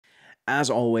As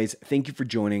always, thank you for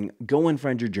joining. Go and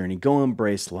find your journey. Go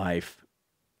embrace life.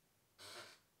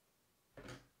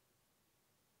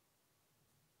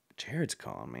 Jared's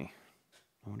calling me.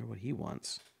 I wonder what he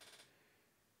wants.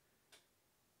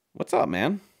 What's up,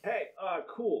 man? Hey,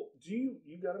 cool. Do you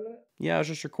got a minute? Yeah, I was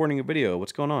just recording a video.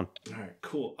 What's going on? All right,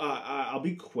 cool. I'll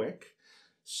be quick.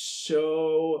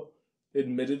 So,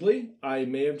 admittedly, I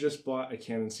may have just bought a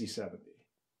Canon C70.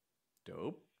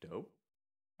 Dope.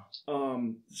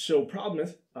 So problem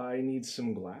is, I need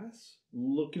some glass.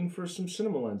 Looking for some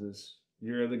cinema lenses.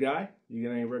 You're the guy? You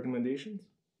got any recommendations?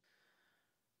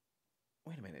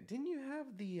 Wait a minute. Didn't you have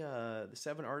the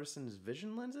 7 Artisans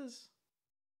Vision lenses?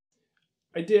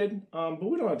 I did, but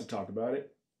we don't have to talk about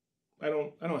it. I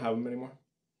don't have them anymore.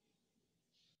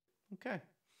 Okay.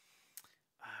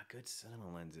 Good cinema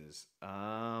lenses.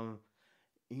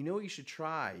 You know what you should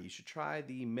try? You should try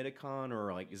the Minicon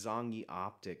or like Zongi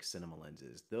Optic cinema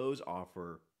lenses. Those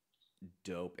offer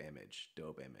dope image.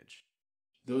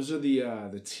 Those are the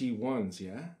T1s,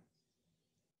 yeah?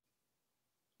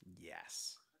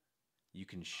 Yes. You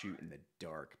can shoot in the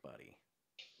dark, buddy.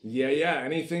 Yeah.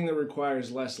 Anything that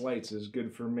requires less lights is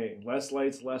good for me. Less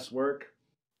lights, less work.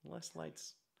 Less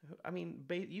lights. I mean,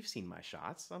 you've seen my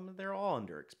shots. They're all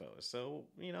underexposed. So,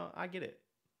 I get it.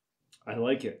 I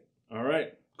like it. All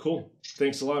right. Cool.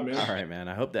 Thanks a lot, man. All right, man.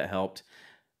 I hope that helped.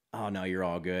 Oh, no, you're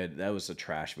all good. That was a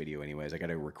trash video anyways. I got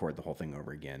to record the whole thing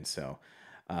over again. So,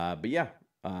 but yeah,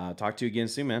 talk to you again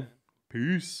soon, man.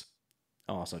 Peace.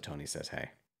 Oh, also, Tony says,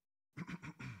 hey.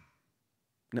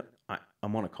 No,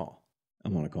 I'm on a call.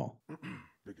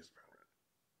 Biggest fan.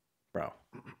 Bro,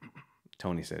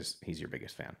 Tony says he's your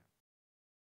biggest fan.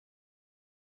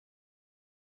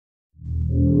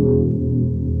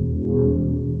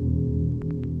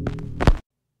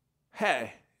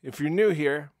 Hey, if you're new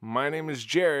here, my name is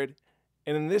Jared,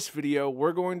 and in this video,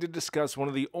 we're going to discuss one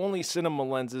of the only cinema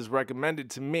lenses recommended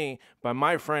to me by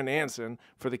my friend Anson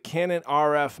for the Canon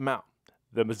RF mount,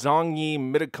 the Zongi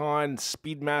Minicon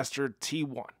Speedmaster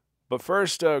T1. But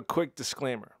first, a quick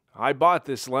disclaimer. I bought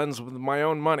this lens with my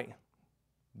own money.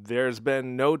 There's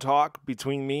been no talk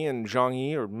between me and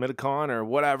Zhongyi or Minicon or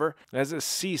whatever. As a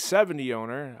C70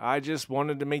 owner, I just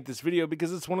wanted to make this video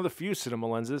because it's one of the few cinema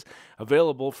lenses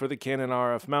available for the Canon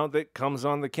RF mount that comes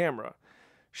on the camera.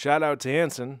 Shout out to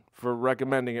Anson for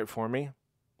recommending it for me.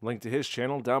 Link to his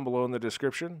channel down below in the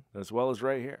description, as well as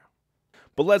right here.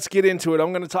 But let's get into it.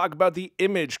 I'm going to talk about the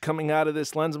image coming out of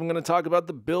this lens. I'm going to talk about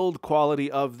the build quality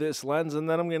of this lens, and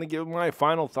then I'm going to give my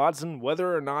final thoughts on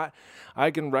whether or not I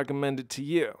can recommend it to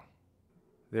you.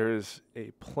 There is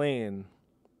a plane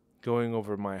going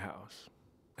over my house,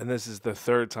 and this is the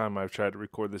third time I've tried to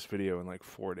record this video in like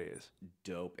 4 days.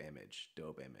 Dope image.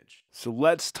 So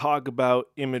let's talk about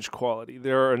image quality.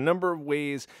 There are a number of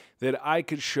ways that I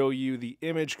could show you the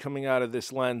image coming out of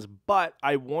this lens, but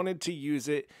I wanted to use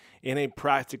it in a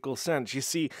practical sense. You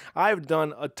see, I've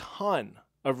done a ton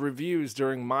of reviews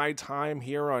during my time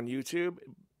here on YouTube,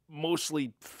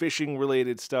 mostly fishing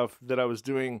related stuff that I was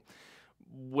doing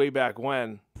way back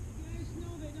when. You guys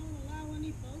know they don't allow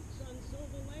any boats on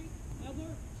Silver Lake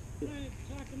ever? Trying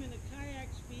to talk them into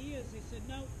kayaks for years. They said,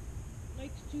 no,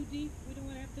 lake's too deep. We don't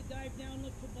want to have to dive down,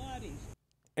 look for bodies.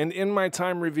 And in my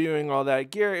time reviewing all that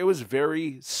gear, it was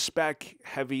very spec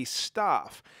heavy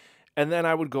stuff. And then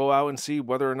I would go out and see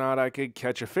whether or not I could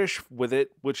catch a fish with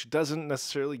it, which doesn't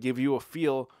necessarily give you a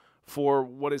feel for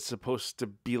what it's supposed to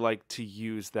be like to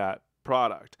use that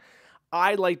product.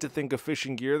 I like to think of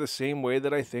fishing gear the same way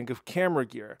that I think of camera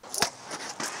gear.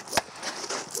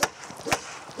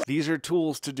 These are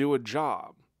tools to do a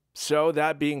job. So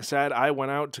that being said, I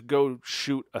went out to go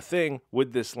shoot a thing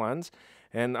with this lens,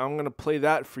 and I'm going to play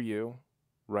that for you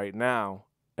right now,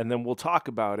 and then we'll talk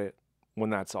about it when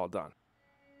that's all done.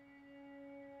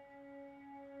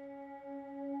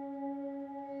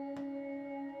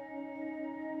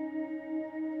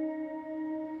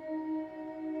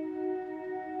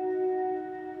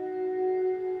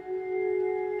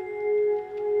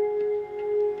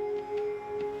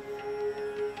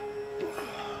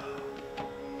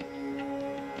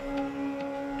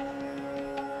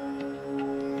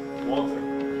 Walter.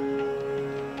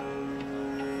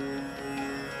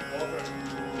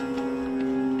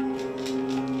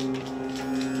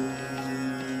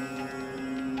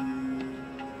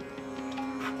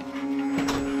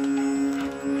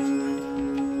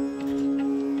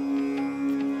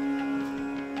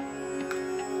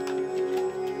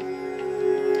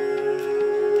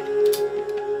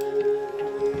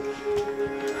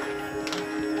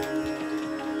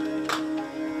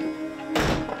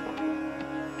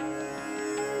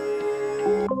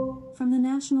 From the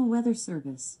National Weather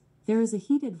Service, There is a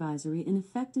heat advisory in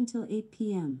effect until 8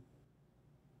 p.m.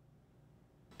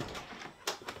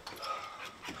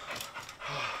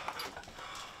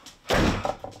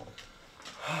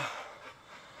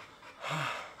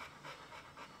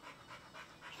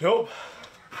 Nope.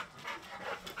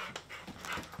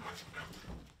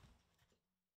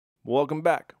 Welcome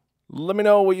back. Let me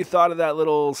know what you thought of that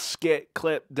little skit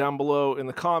clip down below in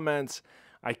the comments.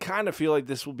 I kind of feel like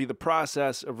this will be the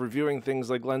process of reviewing things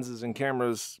like lenses and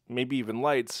cameras, maybe even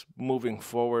lights, moving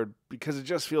forward, because it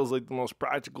just feels like the most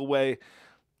practical way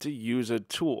to use a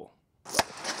tool.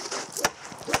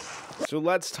 So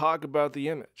let's talk about the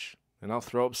image, and I'll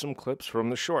throw up some clips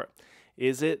from the short.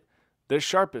 Is it the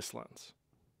sharpest lens?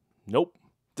 Nope.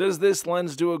 Does this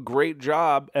lens do a great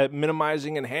job at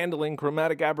minimizing and handling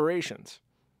chromatic aberrations?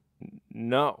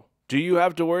 No. Do you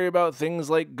have to worry about things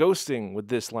like ghosting with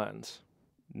this lens?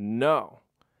 No.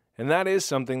 And that is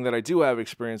something that I do have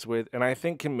experience with, and I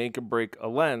think can make or break a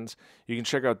lens. You can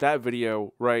check out that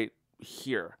video right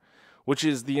here, which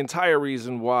is the entire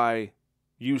reason why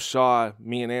you saw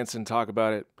me and Anson talk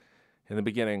about it in the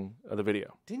beginning of the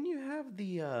video. Didn't you have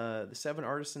the 7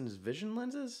 Artisans Vision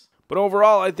lenses? But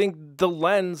overall, I think the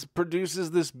lens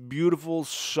produces this beautiful,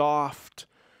 soft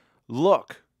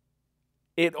look.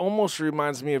 It almost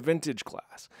reminds me of vintage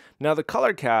glass. Now, the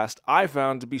color cast I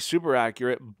found to be super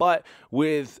accurate, but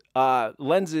with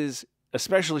lenses,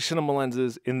 especially cinema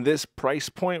lenses in this price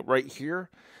point right here,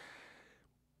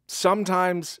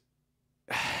 sometimes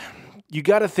you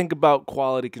got to think about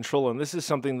quality control. And this is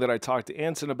something that I talked to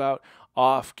Anson about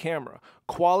off camera.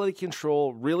 Quality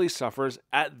control really suffers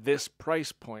at this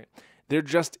price point. There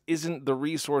just isn't the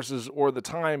resources or the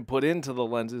time put into the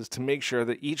lenses to make sure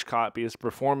that each copy is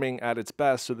performing at its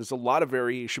best. So there's a lot of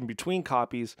variation between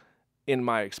copies in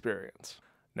my experience.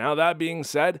 Now, that being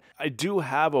said, I do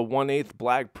have a 1/8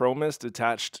 black Pro Mist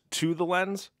attached to the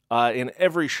lens in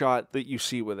every shot that you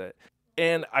see with it.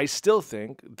 And I still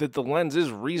think that the lens is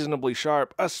reasonably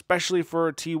sharp, especially for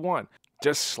a T1.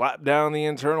 Just slap down the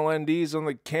internal NDs on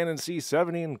the Canon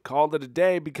C70 and called it a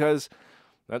day, because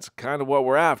that's kind of what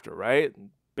we're after, right?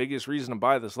 Biggest reason to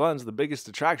buy this lens, the biggest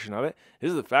attraction of it,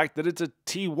 is the fact that it's a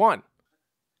T1.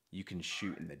 You can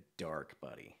shoot in the dark,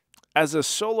 buddy. As a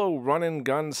solo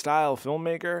run-and-gun style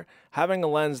filmmaker, having a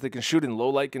lens that can shoot in low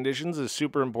light conditions is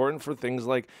super important for things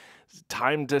like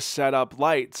time to set up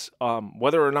lights,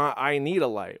 whether or not I need a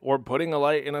light, or putting a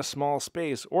light in a small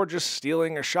space, or just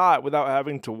stealing a shot without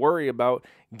having to worry about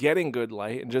getting good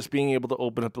light and just being able to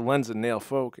open up the lens and nail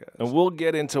focus. And we'll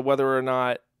get into whether or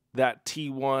not that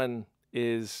T1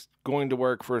 is going to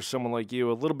work for someone like you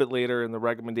a little bit later in the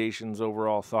recommendations,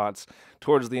 overall thoughts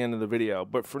towards the end of the video.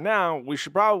 But for now, we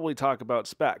should probably talk about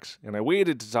specs. And I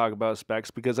waited to talk about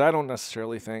specs because I don't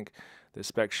necessarily think that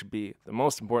specs should be the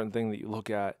most important thing that you look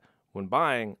at when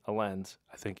buying a lens.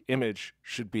 I think image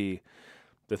should be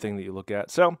the thing that you look at.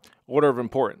 So, order of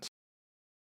importance.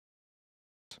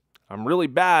 I'm really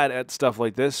bad at stuff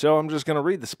like this, so I'm just going to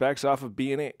read the specs off of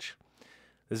B&H.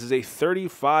 This is a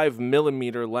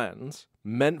 35mm lens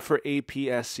meant for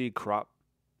APS-C crop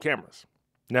cameras.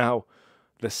 Now,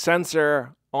 the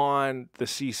sensor on the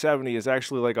C70 is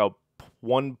actually like a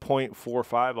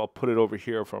 1.45. I'll put it over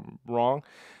here if I'm wrong.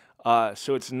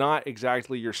 So it's not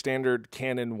exactly your standard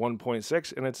Canon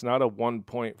 1.6, and it's not a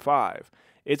 1.5.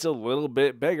 It's a little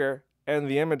bit bigger, and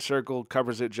the image circle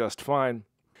covers it just fine.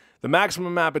 The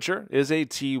maximum aperture is a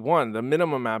T1. The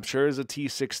minimum aperture is a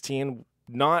T16,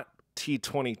 not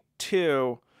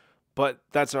T22, but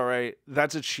that's all right.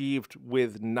 That's achieved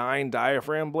with 9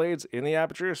 diaphragm blades in the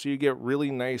aperture, so you get really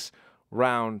nice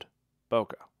round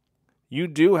bokeh. You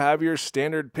do have your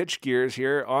standard pitch gears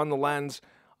here on the lens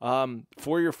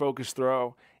for your focus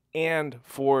throw and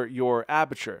for your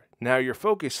aperture. Now, your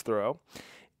focus throw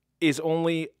is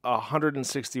only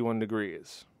 161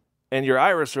 degrees, and your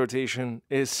iris rotation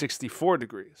is 64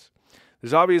 degrees.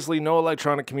 There's obviously no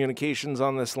electronic communications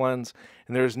on this lens,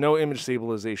 and there's no image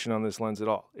stabilization on this lens at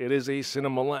all. It is a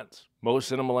cinema lens. Most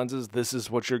cinema lenses, this is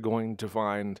what you're going to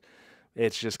find.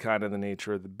 It's just kind of the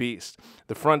nature of the beast.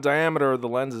 The front diameter of the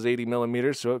lens is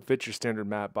 80mm, so it fits your standard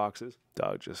matte boxes.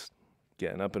 Dog just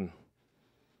getting up and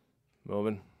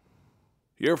moving.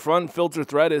 Your front filter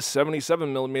thread is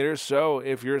 77mm, so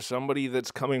if you're somebody that's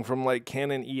coming from like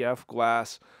Canon EF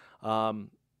glass,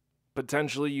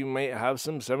 potentially you may have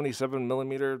some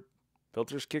 77mm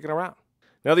filters kicking around.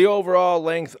 Now, the overall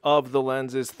length of the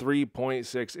lens is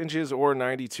 3.6 inches or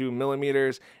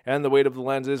 92mm, and the weight of the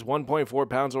lens is 1.4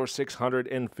 pounds or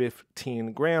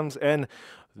 615 grams, and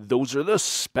those are the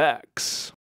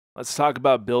specs. Let's talk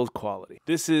about build quality.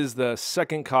 This is the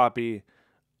second copy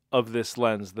of this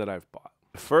lens that I've bought.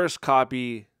 The first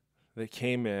copy that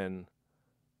came in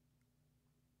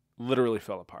literally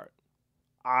fell apart.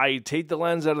 I take the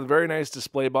lens out of the very nice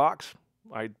display box.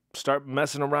 I start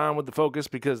messing around with the focus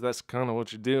because that's kind of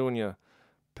what you do when you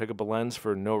pick up a lens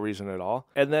for no reason at all.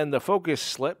 And then the focus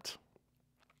slipped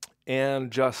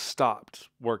and just stopped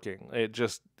working. It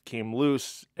just came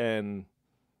loose and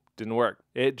didn't work.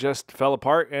 It just fell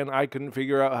apart and I couldn't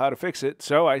figure out how to fix it.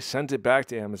 So I sent it back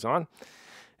to Amazon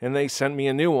and they sent me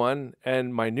a new one,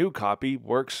 and my new copy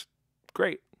works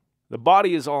great. The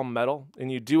body is all metal,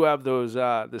 and you do have those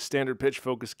the standard pitch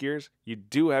focus gears. You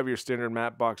do have your standard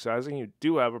matte box sizing. You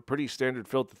do have a pretty standard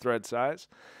filter thread size.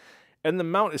 And the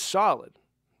mount is solid.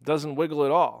 Doesn't wiggle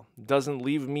at all. Doesn't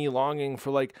leave me longing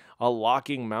for like a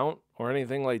locking mount or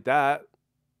anything like that.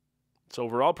 It's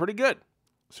overall pretty good.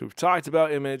 So we've talked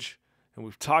about image, and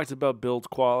we've talked about build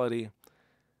quality.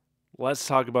 Let's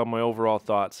talk about my overall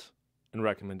thoughts and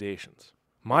recommendations.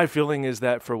 My feeling is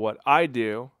that for what I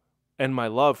do, and my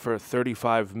love for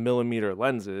 35mm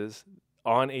lenses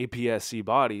on APS-C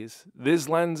bodies, this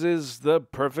lens is the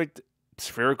perfect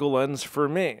spherical lens for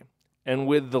me. And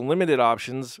with the limited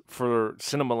options for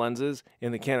cinema lenses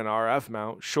in the Canon RF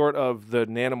mount, short of the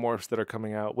nanomorphs that are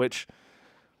coming out, which,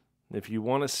 if you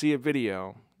want to see a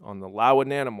video on the Laowa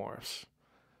nanomorphs,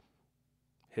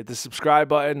 hit the subscribe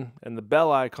button and the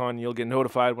bell icon. You'll get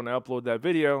notified when I upload that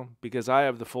video because I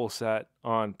have the full set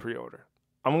on pre-order.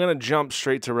 I'm going to jump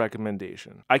straight to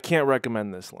recommendation. I can't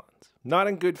recommend this lens. Not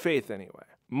in good faith, anyway.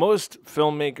 Most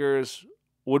filmmakers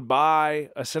would buy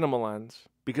a cinema lens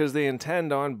because they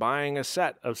intend on buying a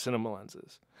set of cinema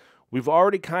lenses. We've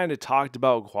already kind of talked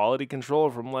about quality control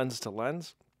from lens to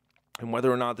lens and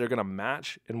whether or not they're going to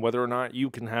match and whether or not you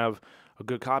can have a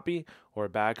good copy or a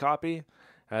bad copy.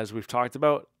 As we've talked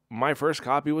about, my first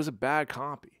copy was a bad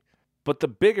copy. But the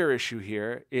bigger issue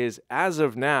here is, as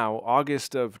of now,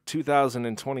 August of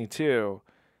 2022,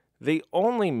 they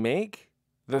only make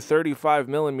the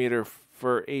 35mm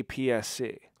for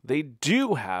APS-C. They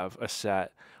do have a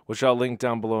set, which I'll link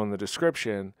down below in the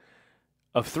description,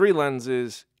 of 3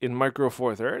 lenses in micro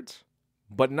four thirds,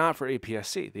 but not for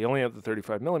APS-C. They only have the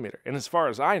 35mm. And as far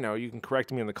as I know, you can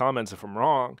correct me in the comments if I'm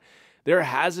wrong, there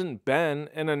hasn't been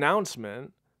an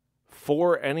announcement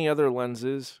for any other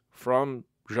lenses from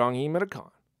Zhongyi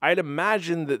Mitakon. I'd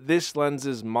imagine that this lens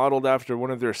is modeled after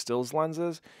one of their stills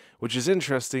lenses, which is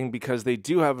interesting because they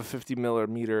do have a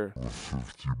 50mm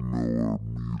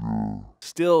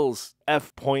stills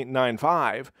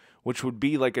f.95, which would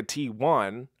be like a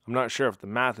T1. I'm not sure if the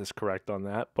math is correct on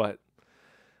that, but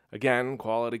again,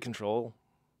 quality control,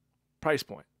 price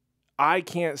point. I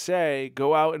can't say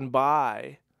go out and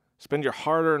spend your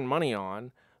hard-earned money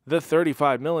on the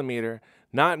 35mm,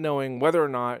 not knowing whether or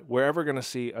not we're ever going to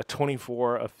see a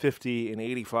 24, a 50, an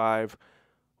 85,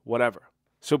 whatever.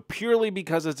 So purely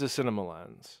because it's a cinema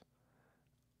lens,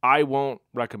 I won't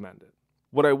recommend it.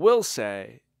 What I will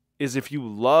say is if you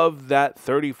love that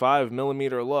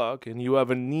 35mm look and you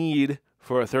have a need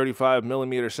for a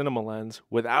 35mm cinema lens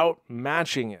without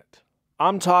matching it,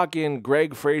 I'm talking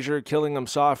Greg Fraser Killing Them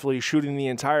Softly shooting the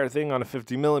entire thing on a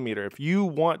 50mm. If you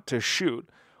want to shoot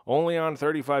only on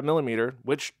 35mm,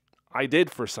 which I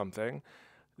did for something,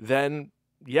 then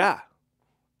yeah,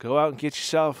 go out and get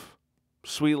yourself a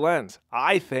sweet lens.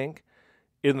 I think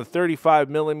in the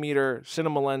 35mm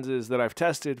cinema lenses that I've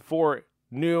tested for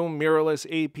new mirrorless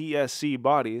APS-C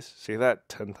bodies, say that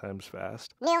 10 times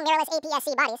fast, new mirrorless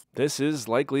APS-C bodies, this is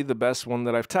likely the best one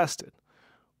that I've tested,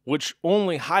 which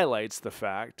only highlights the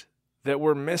fact that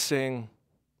we're missing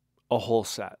a whole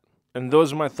set. And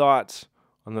those are my thoughts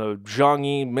on the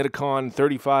Zhongyi Mitakon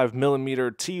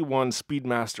 35mm T1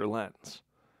 Speedmaster lens.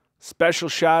 Special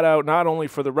shout out not only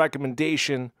for the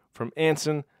recommendation from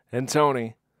Anson and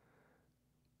Tony,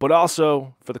 but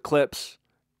also for the clips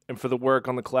and for the work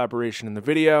on the collaboration in the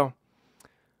video.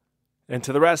 And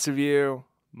to the rest of you,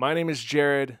 my name is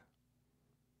Jared.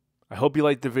 I hope you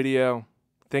liked the video.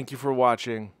 Thank you for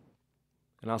watching,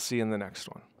 and I'll see you in the next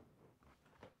one.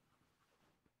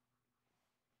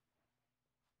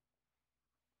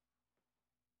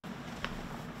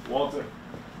 Walter.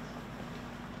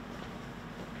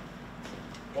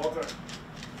 Walter.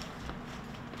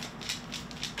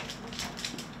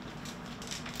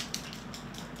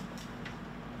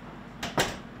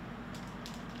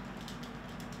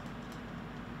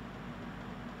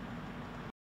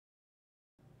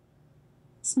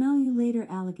 Smell you later,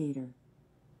 alligator.